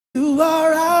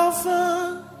are Alpha.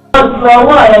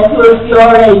 Ọwọ́ rẹ̀ tí o fi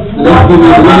ọrẹ ìjúwọ́ fún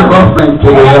Ọlọ́run.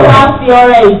 Ẹ̀ka fi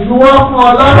ọrẹ ìjúwọ́ fún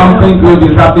Ọlọ́run. Something good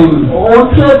is happening. Ohun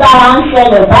tí ó dára ń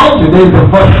ṣẹlẹ̀ báyìí. Today is the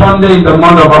first Sunday in the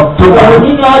month of October.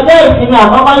 Òní ni ọjọ́ ìsinmi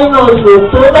àkọ́kọ́ nínú oṣù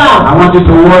October. I want you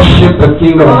to worship the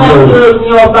King of Glory. Ó yẹ kí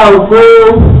o yin ọba ògo.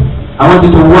 I want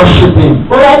you to worship Him.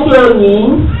 Ó yẹ kí o yìn.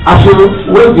 As you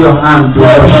wave your hand to Ó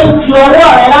yẹ worship. kí o ọwọ́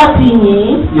rẹ láti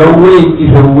yìn. Your wave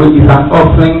is an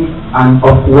offering and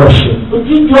of worship.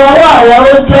 Òjijì ọwọ́ rẹ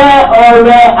ó jẹ́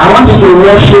ọrẹ. I want you to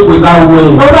worship without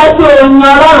wave. Ó yẹ kí o yin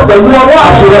Ọlọ́run pẹ̀lú ọwọ́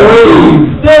As you rẹ. wave,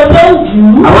 Bí o ṣe ń jù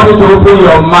ú. I want you to open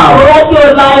your Ó mouth. yẹ kí o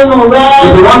la inú rẹ.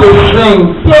 If you want to sing,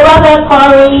 Tí o bá fẹ́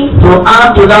kọrin. to add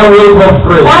to that wave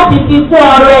offering, Láti fi kún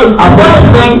ọrẹ as a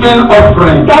ìjúwọ́. singing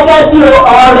offering, Gẹ́gẹ́ bí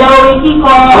ọrẹ orin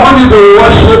kíkọ. I want you to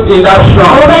worship in that Ó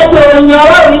song. fẹ́ kí o yin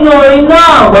Ọlọ́run nínú orin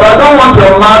náà. But I don't want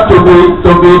your mouth to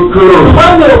be closed.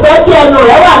 Wọ́n mi ò fẹ́ kí ẹnu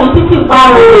rẹ̀ wà ní títì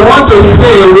parun. You want to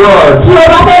say a word, Tí o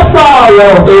bá fẹ́ sọ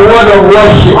ọ̀rọ̀. a word of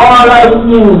worship. Ọ̀rọ̀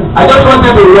ìyìn. I just want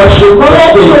you to worship Ó fẹ́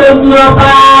kí o the yin ọba.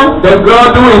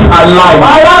 God who is alive,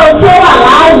 Ọlọ́run tí ó wà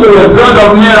láàyè. the God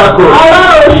of miracles,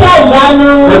 Ọlọ́run iṣẹ́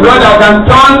ìyanu. the God that can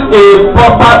turn a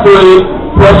pauper to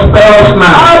a prosperous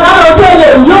man, Ọlọ́run tó lè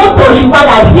yí òtòṣì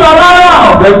padà sí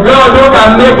ọlọ́rọ̀. the God who can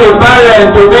make a barren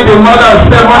to be the mother of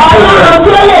 7 Ọlọ́run children,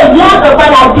 tó lè yí àtọ̀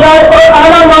padà jẹ́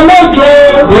ọlọ́mọ méje.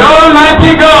 the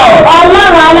Almighty God,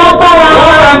 Ọlọ́run alágbára.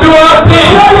 who can do all Tó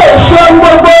things, lè ṣe ohun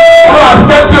gbogbo. who has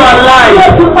kept you Tó alive,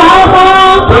 ti pa ọ́ mọ́.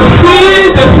 to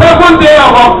see the 7th day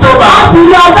of October,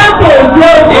 Ìlú ọjọ́ kejì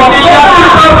oṣù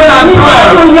Ọ̀pẹ́bà nínú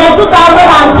oṣù yẹn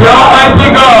 2002. the Almighty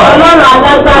God, Ọlọ́run who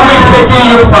alágbára. is taking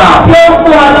you far. Tí ó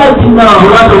fún ọ lọ jìnnà. You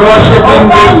want to worship Him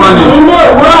this morning. Ilé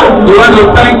ìwúrọ̀ yìí. You want to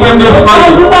thank Him this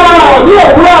morning. Ẹjú bá wà ní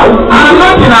ìwúrọ̀ yìí. I'm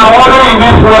not in our order in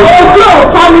this worship. Ojú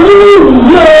òkan mi nínú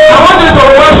ìyí I o. want you to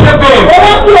worship Him.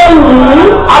 Ewé tí o yìí.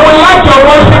 I would like your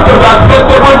worship to be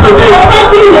acceptable today. Ewé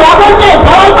tí ìyá bọ́sẹ̀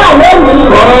ìtọ́wọ́gbà lónìí.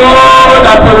 Oh,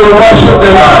 that you will worship the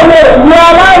Ó Lord. lè ní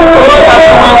ọlọ́run. Oh, that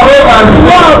you will wave and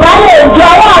Ìwọ sing. ọ̀gá lè jẹ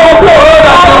ọwọ́ rẹ tó Oh,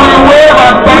 that you will wave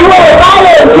and thank Ìwọ Him. ọ̀gá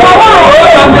lè jẹ ọwọ́ Oh,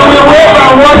 rẹ. that you will wave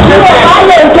and worship Ìwọ ọ̀gá Him.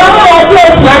 lè jẹ ọwọ́ rẹ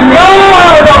tó The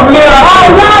God of miracles.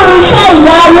 Ọlọ́run iṣẹ́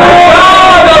ìyanu. The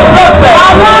God of success.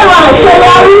 Ọlọ́run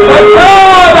àṣeyọrí. The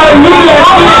God that heals.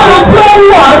 Ọlọ́run tó ń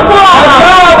wọ̀ The sọ́ọ̀rọ̀.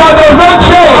 God that does not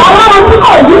change. Ọlọ́run tí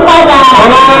kò yí padà.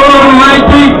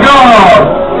 Almighty God.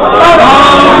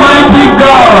 Almighty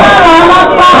God.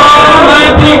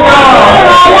 Almighty God.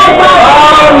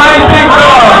 Almighty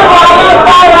God.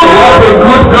 What a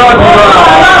good God you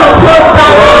are.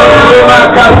 Oh,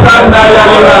 Makasanda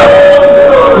Yalila.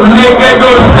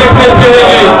 Negego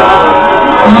Seketele.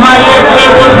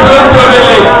 Mayekego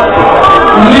Sotorele.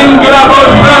 Ningrabo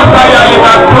Santa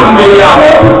Yalila Kundeya.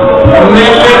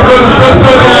 Nelego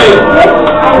Sotorele.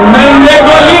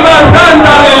 Nelego Liba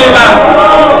Santa Yalila.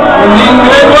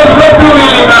 Ningrabo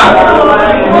Sotorele.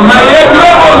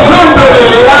 Mayekego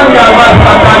Sotorele. Anga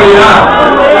Basataria.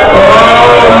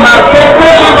 Oh,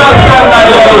 Makeke Liba Santa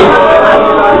Yalila.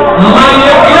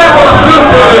 Mayekego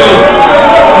Sotorele.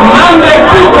 Mande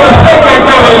Kuko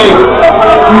Seketele.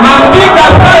 Mandika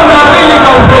Santa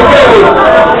Yalila Seketele.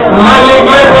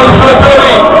 Mayekego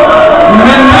Sotorele.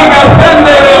 Mendiga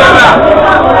Senderela.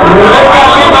 Reka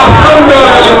Liba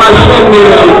Sondorele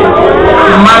Mashendele.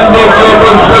 Mande Kuko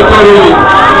Sotorele.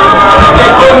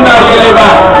 Sekunda Yeleba.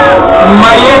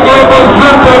 Mayekego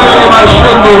Sotorele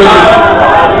Mashendele.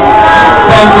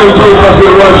 Thank you, Jesus, we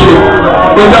worship.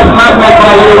 We just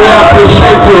magnify you, we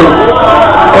appreciate you.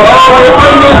 Oh, we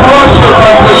bring this worship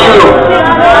unto you.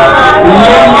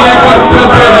 Yemeko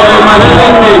Sotorele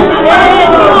Mashende.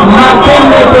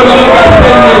 Makende Toliga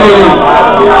Sendele.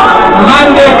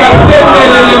 Mande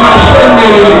Kasendele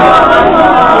Mashendele.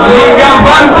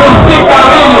 Ligabanto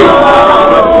Sikarili.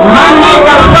 Mande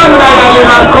Kasanda Yale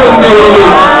Makondele.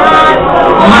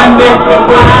 Mande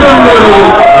Kosundele.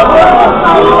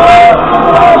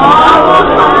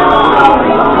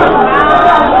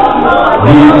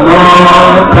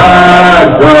 Immortal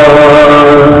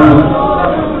God,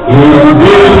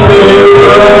 invisible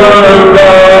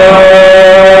God,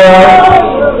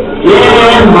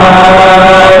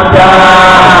 immortal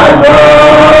God,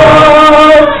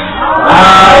 I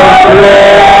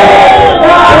pray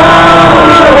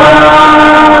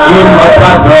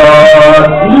immortal God,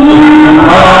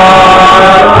 immortal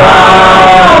God,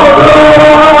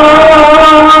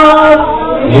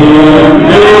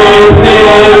 invisible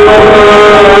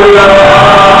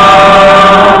God.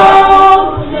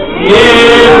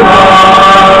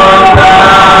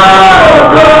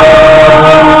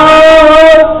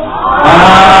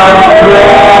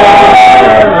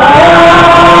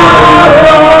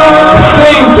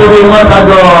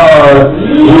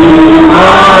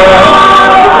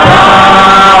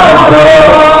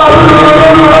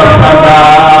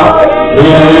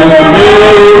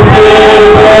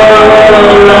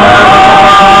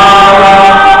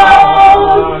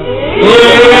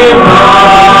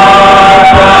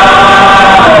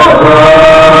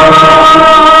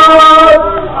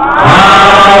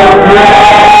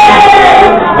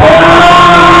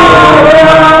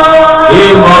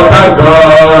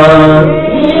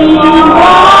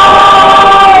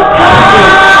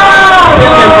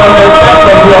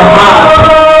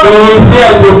 is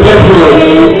here to bless you.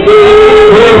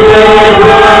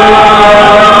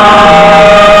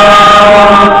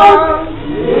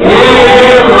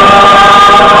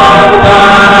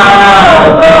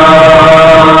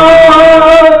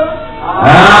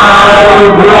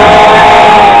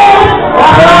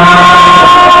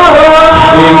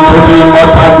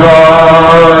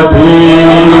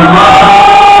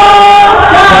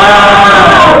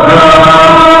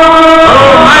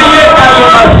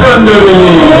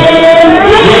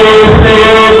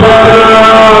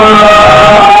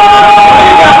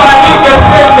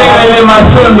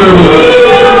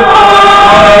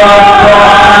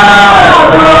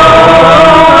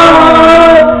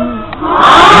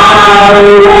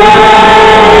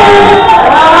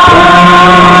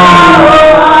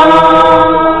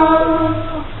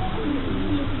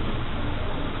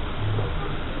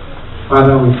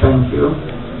 Father, we thank you.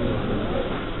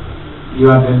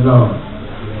 You are the Lord.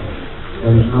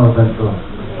 There is no other God.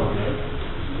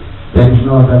 There is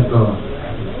no other God.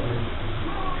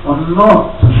 From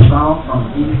north to south, from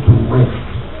east to west,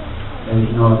 there is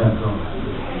no other God.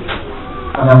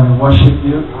 Father, we worship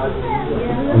you.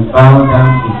 We bow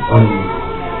down before you.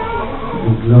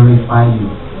 We glorify you.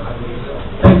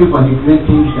 Thank you for the great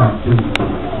things you are doing.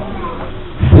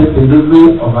 Safe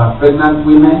delivery of our pregnant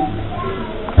women.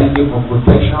 Thank you for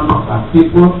protection of our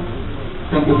people.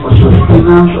 Thank you for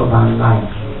sustenance of our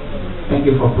lives. Thank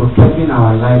you for protecting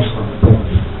our lives from death.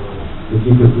 We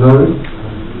give you glory.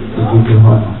 We give you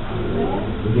honor.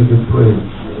 We give you praise.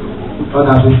 Lord,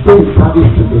 as we stay in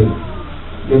service today,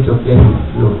 let your blessing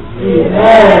flow. In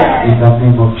the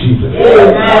name of Jesus.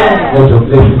 Let your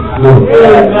blessing flow.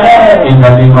 In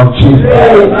the name of Jesus.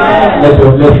 Let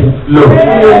your blessing flow.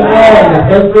 Let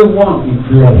everyone be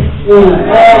blessed.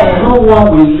 No one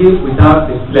will live without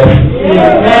the blessing.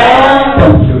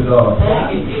 Thank you, Lord.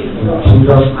 In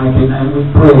Jesus' mighty name we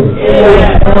pray.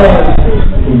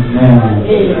 Amen.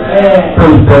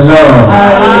 Praise the Lord.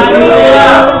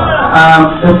 Hallelujah.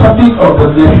 The topic of the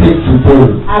message today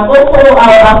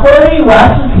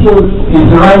is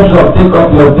rise up, take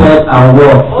up your bed and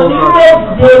walk.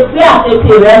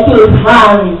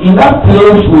 In that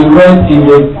place we read in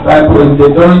the Bible,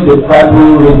 during the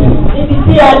Bible reading,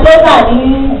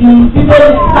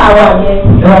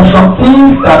 there are some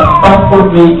things that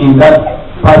baffled me in that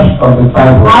part of the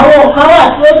Bible.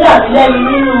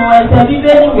 Is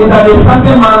that a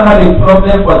certain man had a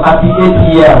problem for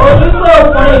 38 years.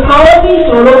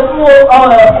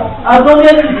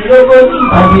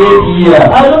 38 years.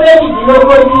 And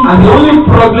the only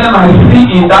problem I see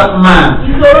in that man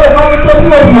is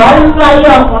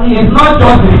not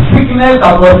just the sickness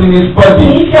that was in his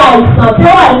body,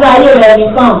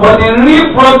 but the real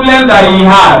problem that he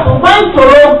had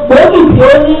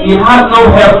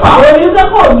no helper.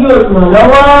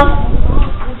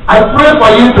 I pray for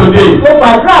you today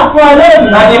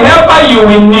that the helper you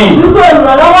will need, that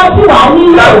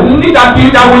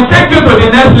will take you to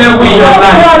the next level in your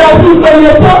life. God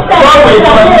will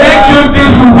connect you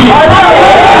this week. God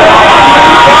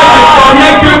will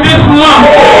connect you this month.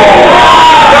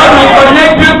 God will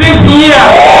connect you this year.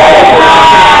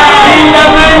 In the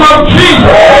name of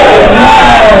Jesus.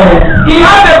 He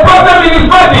had a problem in his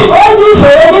body,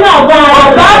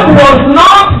 but that was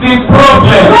not the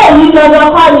problem.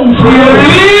 The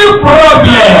real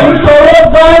problem,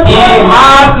 he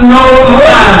had no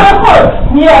man.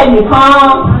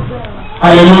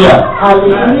 Hallelujah.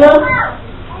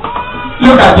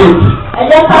 Look at it.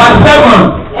 Verse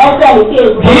 7.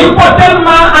 The important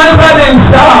man answered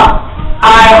himself, I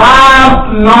have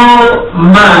no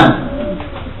man.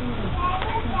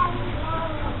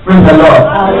 Praise the Lord.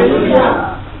 Hallelujah.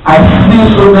 I see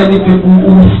so many people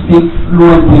who speak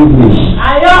fluent English.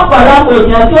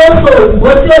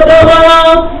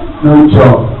 No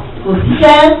job.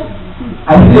 I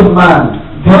see a man.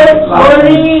 When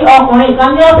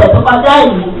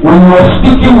he was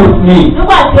speaking with me, I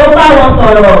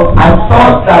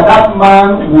thought that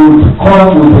man would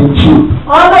come with a jeep.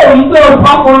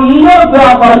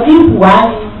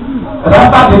 But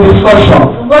after the discussion,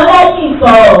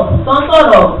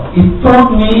 he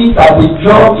told me that the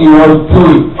job he was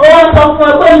doing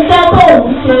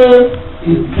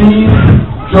is this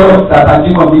job that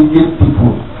Ajimobi gave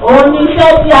people.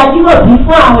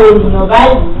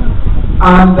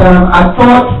 And I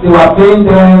thought they were paying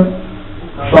them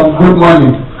some good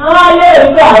money.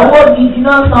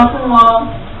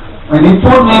 When he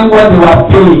told me what they were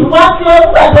paying,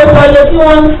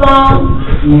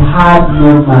 he had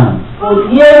no man.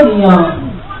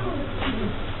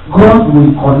 God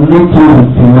will connect you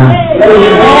with the man.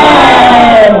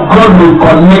 God will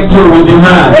connect you with the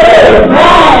man.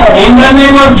 In the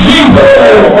name of Jesus.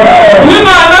 You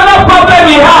know another problem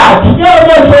he had?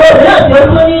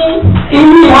 He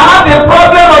had a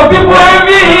problem of people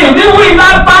envying him. This was in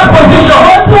that bad position.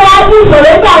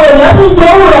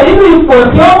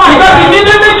 Because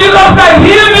immediately Jesus said,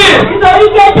 heal me.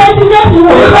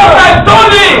 Jesus said,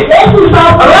 Tony,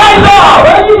 rise up,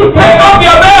 take up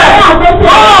your bed.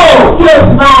 Go.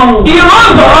 He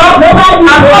runs up,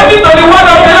 according to the word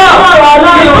of the Lord.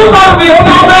 He took up his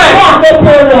bed.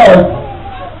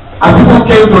 And people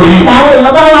came to him. It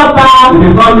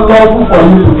is not lawful for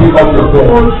you to pick up your bed.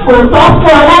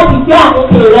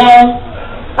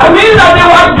 That means that they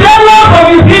were jealous of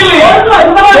his healing.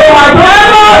 They were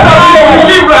jealous of his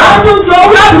deliverance.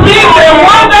 That means they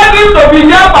wanted him to be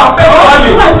there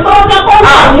perpetually.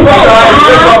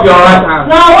 Raise up your right hand.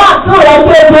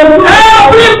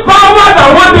 Every power that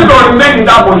wanted to remain in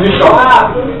that position.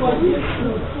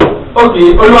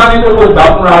 Okay, Olúwa ní kókó gbà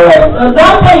fúnra rẹ̀.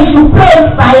 Don't say you should pray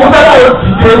by yourself.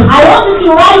 I want you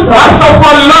to rise up. Wàá sọ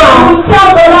fún Ọlọ́run. You tell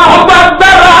the Lord. Ọgbà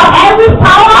gbẹ́ra. Every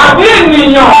power. Àbí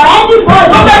ènìyàn. Or anybody.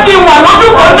 Tó fẹ́ kí n wà lójú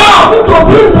kan náà.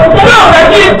 Tí ò fẹ́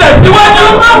kí n tẹ̀síwájú.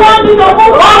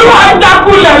 Olúwa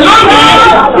jákulẹ̀ lónìí.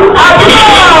 Àbí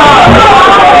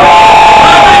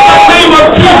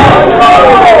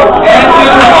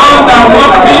anyone that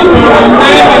wants me to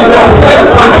remain in the same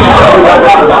position.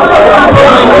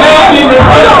 Remain in the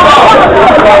same spot.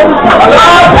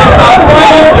 Lord,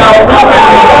 disappoint their women.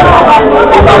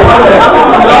 Disappointed.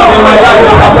 Lord, in my life,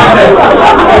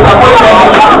 disappointed.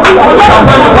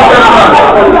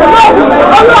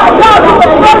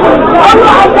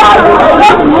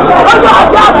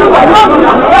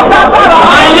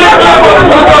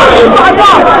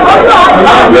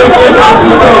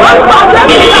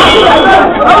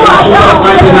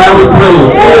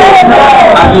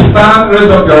 As you stand, raise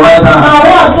up your right hand.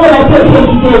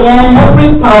 Every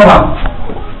power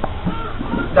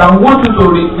that wants you to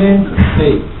remain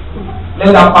safe,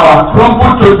 let that power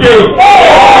crumble today.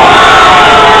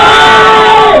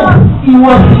 He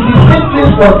was in the same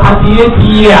place for 38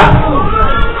 years.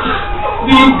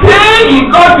 The day he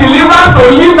got delivered to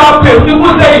leave that place,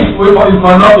 people say he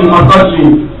must not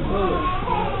leave.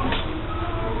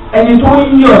 Ẹni tó ń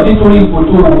yọ̀ nítorí ipò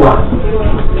tó wà.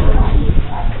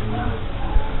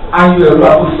 Ayọ̀ ẹ̀rọ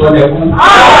àkóso ọ̀dẹ̀kùn.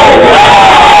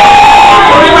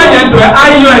 Orí mẹ́jẹ̀ ń tọ́ ẹ,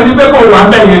 ayọ̀ ẹ̀ ní pé kò wà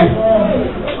bẹ́ẹ̀ yẹn.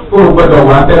 Kò gbọ́dọ̀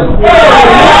wà bẹ́ẹ̀ lọ.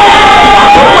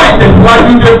 Àkókò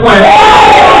ìtẹ̀síwájú dé fún ẹ.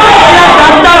 Ọ̀yá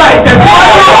gbàgbára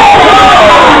ìtẹ̀síwájú.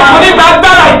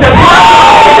 Onígbàgbára ìtẹ̀síwájú.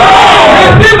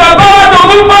 Èsì ìgbàgbára tó ń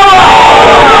bọ̀.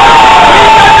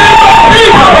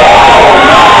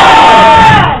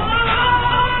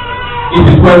 It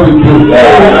is well with you.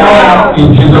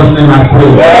 In Jesus' name I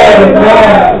pray.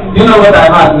 You know what I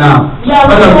have now?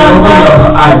 Why don't you open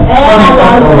your eyes?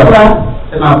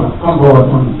 Come forward. Come forward.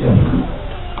 Yes.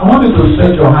 I want you to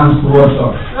stretch your hands towards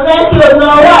us. That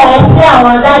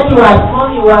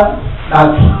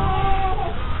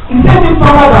is any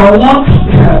power that wants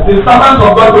the servants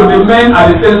of God to remain at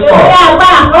the same spot.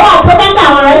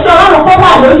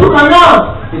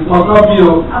 It must not be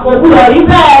you.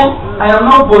 I am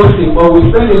not boasting, but we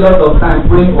spend a lot of time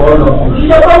praying for all of you.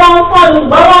 Praying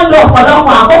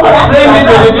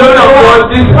to the glory of God,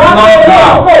 this is not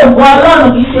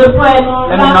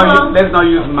let's not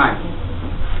use mine.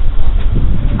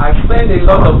 I spend a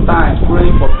lot of time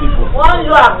praying for people. I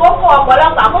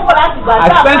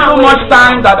spend so much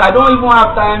time that I don't even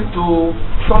have time to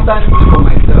sometimes pray for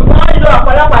myself. Because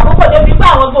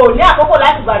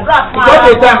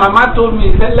the time Mama told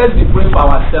me, said, let's be praying for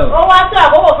ourselves. Mama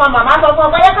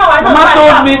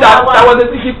told me that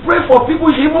she prayed for people,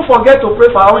 she even forget to pray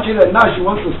for her own children. Now she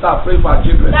wants to start praying for her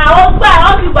children.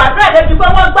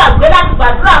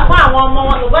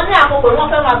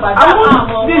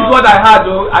 This is what I had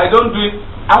though. I don't do it.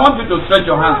 I want you to stretch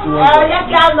your hands towards us. That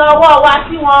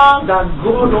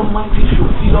God Almighty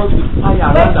should fill us with fire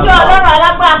around about.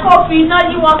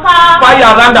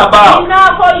 Fire around about.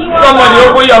 Somebody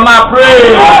open your mouth,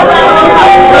 pray.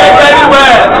 Pray very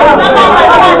well.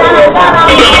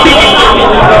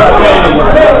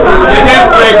 You can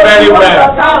pray very well.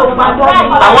 I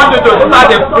want you to start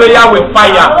a prayer with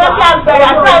fire.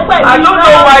 I don't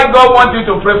know why God wants you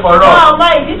to pray for us. But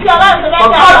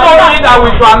God told me that we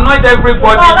should anoint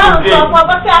everybody today.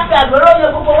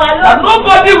 That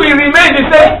nobody will remain in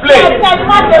the same place.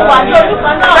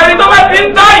 Ẹni tó bá ti ń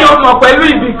dá èèyàn mọ̀ pẹ̀lú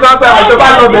ibì kan pé àwọn tó bá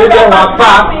lọ bẹ̀rẹ̀ wà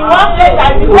bá. We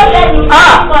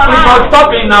must stop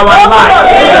in our life.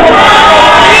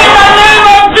 In the name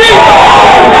of Jesus.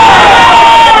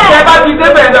 Ṣé bá ti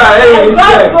débẹ̀ náà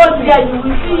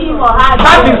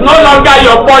that is no longer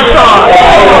your portion.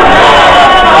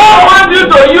 No one you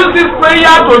to use this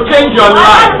prayer to change your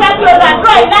life. Let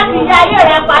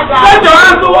your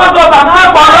hands towards us and pray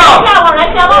for us.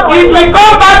 It will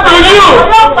come back to you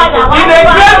in a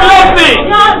great blessing.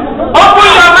 Open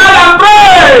your mouth and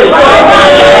pray.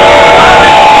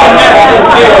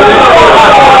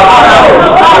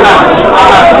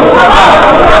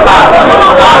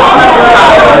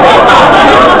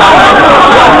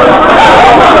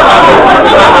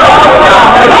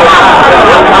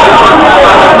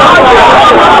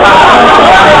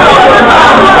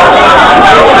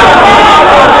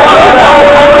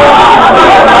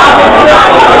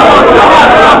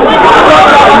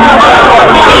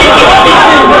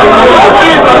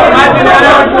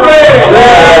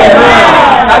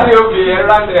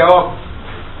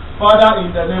 Father, in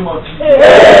the name of Jesus,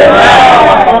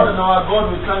 our Lord and our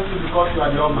God, we thank you because you are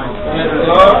the Almighty.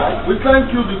 We thank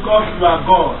you because you are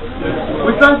God.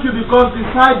 We thank you because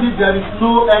beside you there is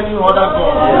no any other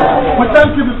God. We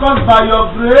thank you because by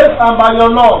your grace and by your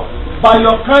love, by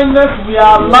your kindness, we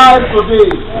are alive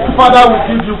today. Father, we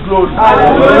give you glory.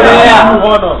 We give you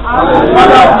honor.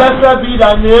 Father, blessed be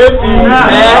thy name. Amen.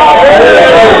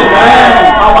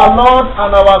 Our Lord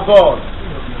and our God,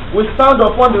 we stand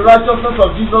upon the righteousness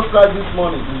of Jesus Christ this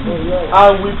morning,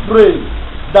 and we pray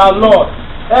that, Lord,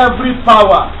 every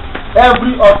power,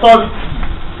 every authority,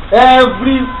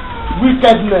 every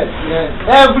wickedness,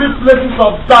 every places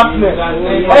of darkness,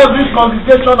 every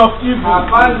congregation of evil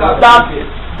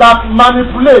that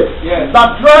manipulate,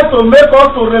 that try to make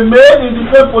us to remain in the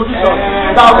same position,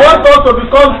 that want us to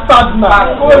become stagnant,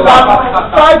 that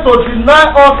try to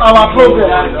deny us our progress.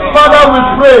 Father, we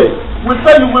pray. We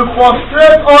say you will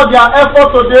frustrate all their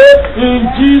effort today in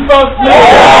Jesus'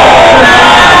 name.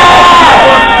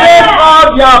 Frustrate all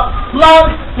their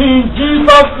plans in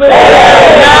Jesus' name.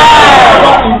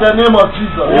 In the name of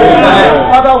Jesus.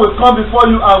 Father, we come before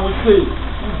you and we say,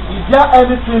 is there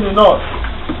anything in us?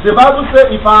 The Bible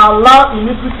says, if I allow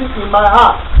iniquity in my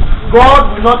heart, God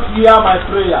will not hear my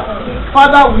prayer.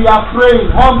 Father, we are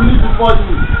praying humbly before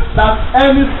you that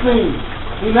anything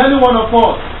in any one of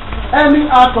us, any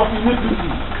act of iniquity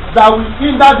that will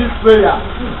hinder this prayer,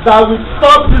 that will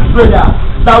stop this prayer,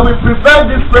 that will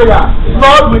prevent this prayer,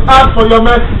 Lord, we ask for your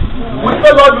mercy. We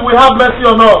say, Lord, you will have mercy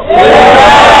on us.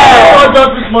 Not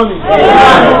just this morning.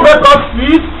 You make us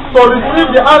fit to receive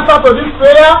the answer to this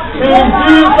prayer in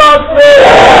Jesus'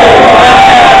 name.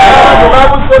 The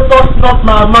Bible says, touch not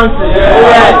my anointing.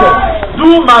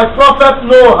 Do my prophet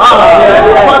no harm.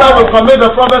 Father, we commit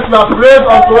the prophets you have raised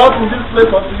unto us in this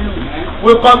place unto you.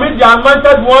 We commit the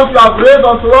anointed ones you have raised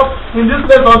unto us in this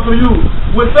place unto you.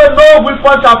 We say no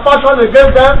weapon shall fashion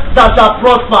against them that shall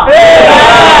prosper.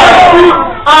 Every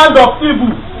hand of evil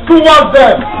towards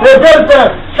them, against them,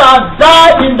 shall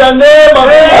die in the name of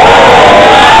Jesus.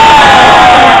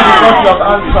 Because you have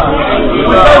answered.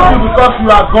 We thank you because you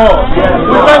are God.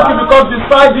 We thank you because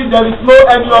beside you there is no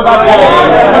any other God.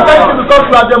 We thank you because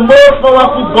you are the most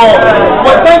powerful God.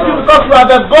 We thank you because you are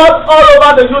the God all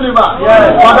over the universe.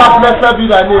 Father, blessed be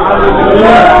thy name.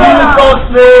 In Jesus'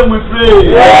 name we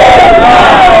pray.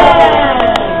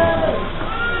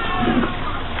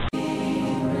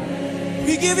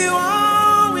 We give you all